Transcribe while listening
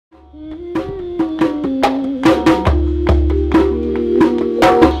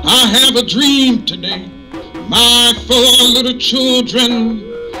I have a dream today. My 4 little children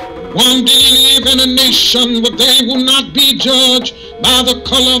one day live in a nation where they will not be judged by the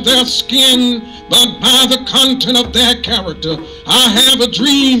color of their skin, but by the content of their character. I have a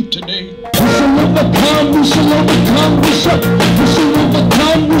dream today. We shall overcome, we shall overcome, we shall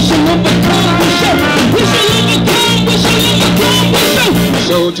overcome, we shall overcome, we shall overcome, we shall overcome, we shall.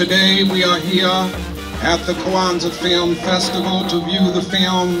 So today we are here at the Kwaanza Film Festival to view the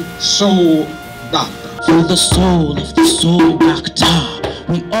film Soul Doctor. For the soul of the soul doctor,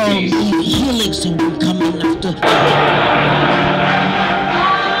 we all need healing, so we're coming after.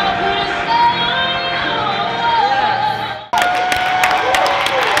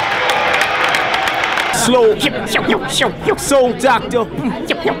 Slow, Soul Doctor.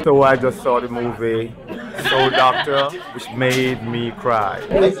 So I just saw the movie Soul Doctor, which made me cry.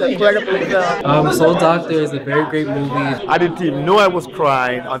 It's an incredible film. Soul Doctor is a very great movie. I didn't even know I was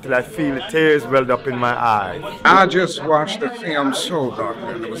crying until I feel the tears welled up in my eyes. I just watched the film Soul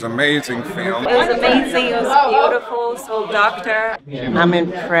Doctor, and it was an amazing film. It was amazing, it was beautiful, Soul Doctor. I'm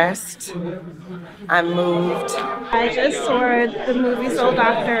impressed. I'm moved. I just saw the movie Soul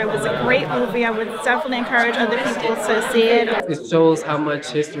Doctor. It was a great movie. I would definitely encourage other people to see it. It shows how much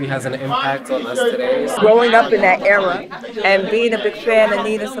history has an impact on us today. Growing up in that era and being a big fan of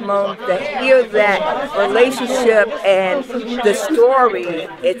Nina Simone, to hear that relationship and the story,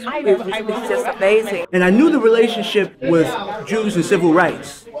 it's just amazing. And I knew the relationship with Jews and civil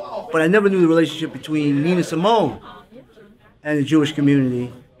rights, but I never knew the relationship between Nina Simone and the Jewish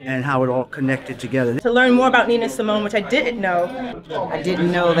community and how it all connected together. To learn more about Nina Simone, which I didn't know. I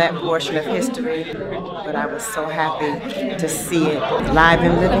didn't know that portion of history, but I was so happy to see it live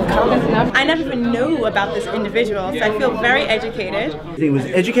in living color. I never even knew about this individual, so I feel very educated. It was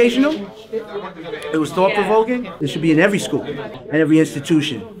educational, it was thought-provoking. It should be in every school and every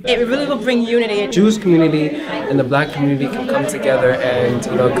institution. It really will bring unity. The Jewish community and the Black community can come together and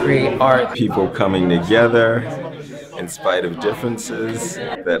create art. People coming together in spite of differences,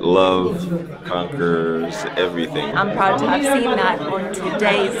 that love conquers everything. I'm proud to have seen that on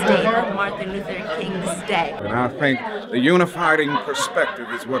today's day, on Martin Luther King's Day. And I think the unifying perspective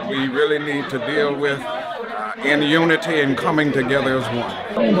is what we really need to deal with in unity and coming together as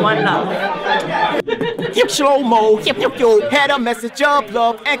one. One love. Hip slow-mo, had a message of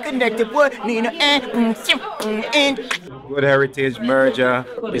love and connected with Nina and Good Heritage merger.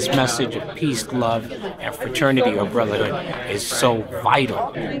 This message of peace, love, and fraternity or brotherhood is so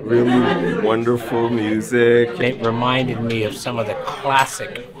vital. Really wonderful music. It reminded me of some of the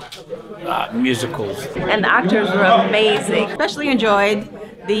classic musicals. And the actors were amazing. Especially enjoyed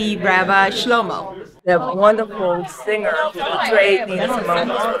the Rabbi Shlomo. That wonderful singer who portrayed Nina Simone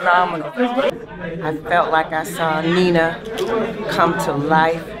was phenomenal. I felt like I saw Nina come to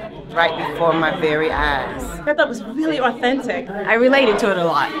life right before my very eyes. I thought it was really authentic. I related to it a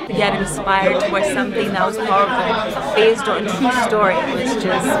lot. To get inspired towards something that was horrible, based on true story, was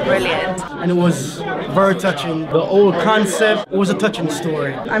just brilliant. And it was very touching. The old concept, it was a touching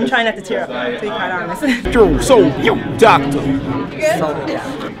story. I'm trying not to tear up, to be quite honest. Soul Doctor. Soul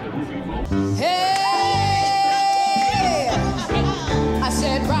Doctor.